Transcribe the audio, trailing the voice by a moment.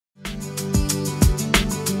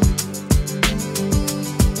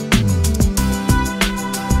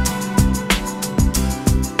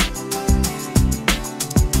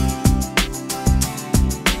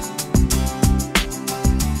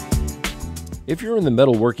If you're in the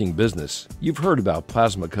metalworking business, you've heard about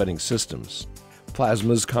plasma cutting systems.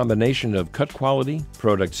 Plasma's combination of cut quality,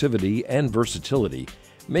 productivity, and versatility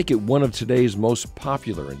make it one of today's most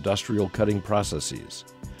popular industrial cutting processes.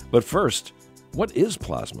 But first, what is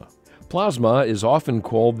plasma? Plasma is often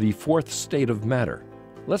called the fourth state of matter.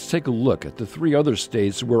 Let's take a look at the three other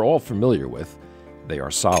states we're all familiar with. They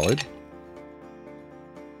are solid,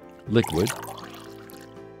 liquid,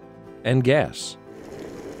 and gas.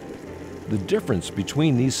 The difference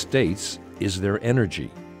between these states is their energy.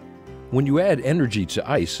 When you add energy to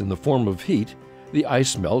ice in the form of heat, the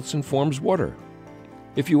ice melts and forms water.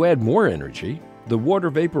 If you add more energy, the water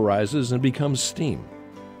vaporizes and becomes steam.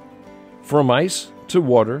 From ice to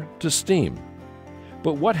water to steam.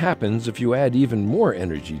 But what happens if you add even more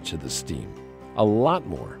energy to the steam? A lot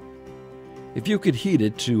more. If you could heat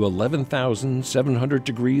it to 11,700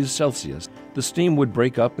 degrees Celsius, the steam would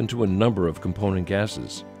break up into a number of component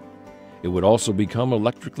gases. It would also become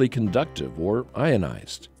electrically conductive or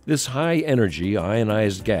ionized. This high-energy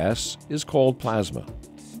ionized gas is called plasma.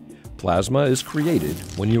 Plasma is created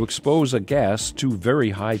when you expose a gas to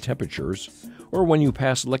very high temperatures or when you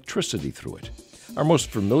pass electricity through it. Our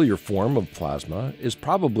most familiar form of plasma is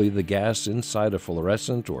probably the gas inside a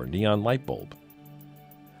fluorescent or neon light bulb.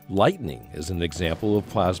 Lightning is an example of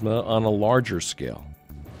plasma on a larger scale.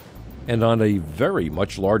 And on a very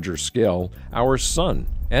much larger scale, our sun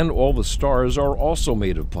and all the stars are also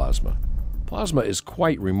made of plasma. Plasma is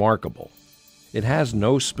quite remarkable. It has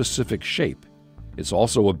no specific shape. It's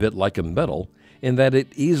also a bit like a metal in that it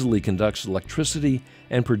easily conducts electricity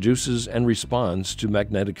and produces and responds to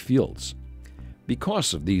magnetic fields.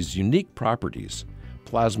 Because of these unique properties,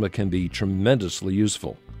 plasma can be tremendously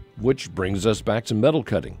useful, which brings us back to metal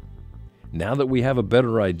cutting. Now that we have a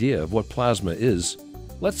better idea of what plasma is,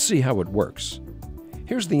 let's see how it works.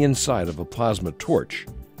 Here's the inside of a plasma torch,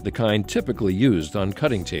 the kind typically used on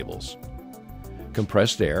cutting tables.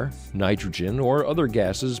 Compressed air, nitrogen, or other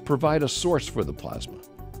gases provide a source for the plasma.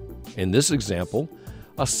 In this example,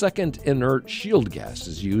 a second inert shield gas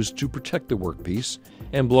is used to protect the workpiece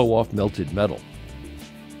and blow off melted metal.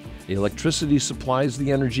 The electricity supplies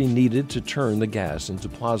the energy needed to turn the gas into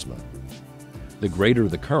plasma. The greater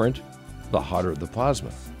the current, the hotter the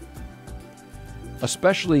plasma. A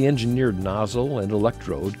specially engineered nozzle and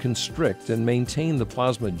electrode constrict and maintain the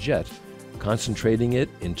plasma jet, concentrating it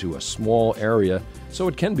into a small area so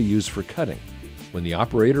it can be used for cutting. When the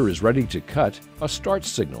operator is ready to cut, a start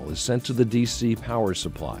signal is sent to the DC power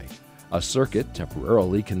supply. A circuit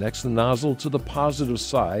temporarily connects the nozzle to the positive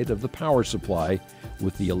side of the power supply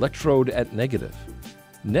with the electrode at negative.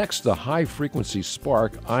 Next, a high-frequency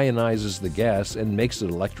spark ionizes the gas and makes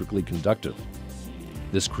it electrically conductive.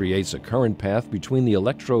 This creates a current path between the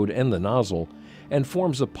electrode and the nozzle and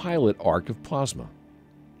forms a pilot arc of plasma.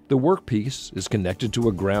 The workpiece is connected to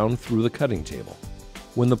a ground through the cutting table.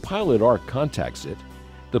 When the pilot arc contacts it,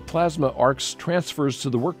 the plasma arcs transfers to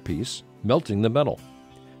the workpiece, melting the metal.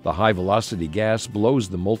 The high-velocity gas blows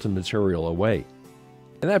the molten material away.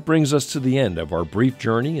 And that brings us to the end of our brief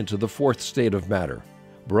journey into the fourth state of matter,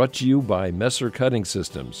 brought to you by Messer Cutting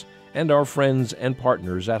Systems and our friends and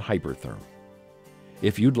partners at Hypertherm.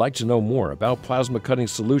 If you'd like to know more about plasma cutting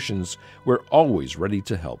solutions, we're always ready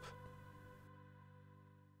to help.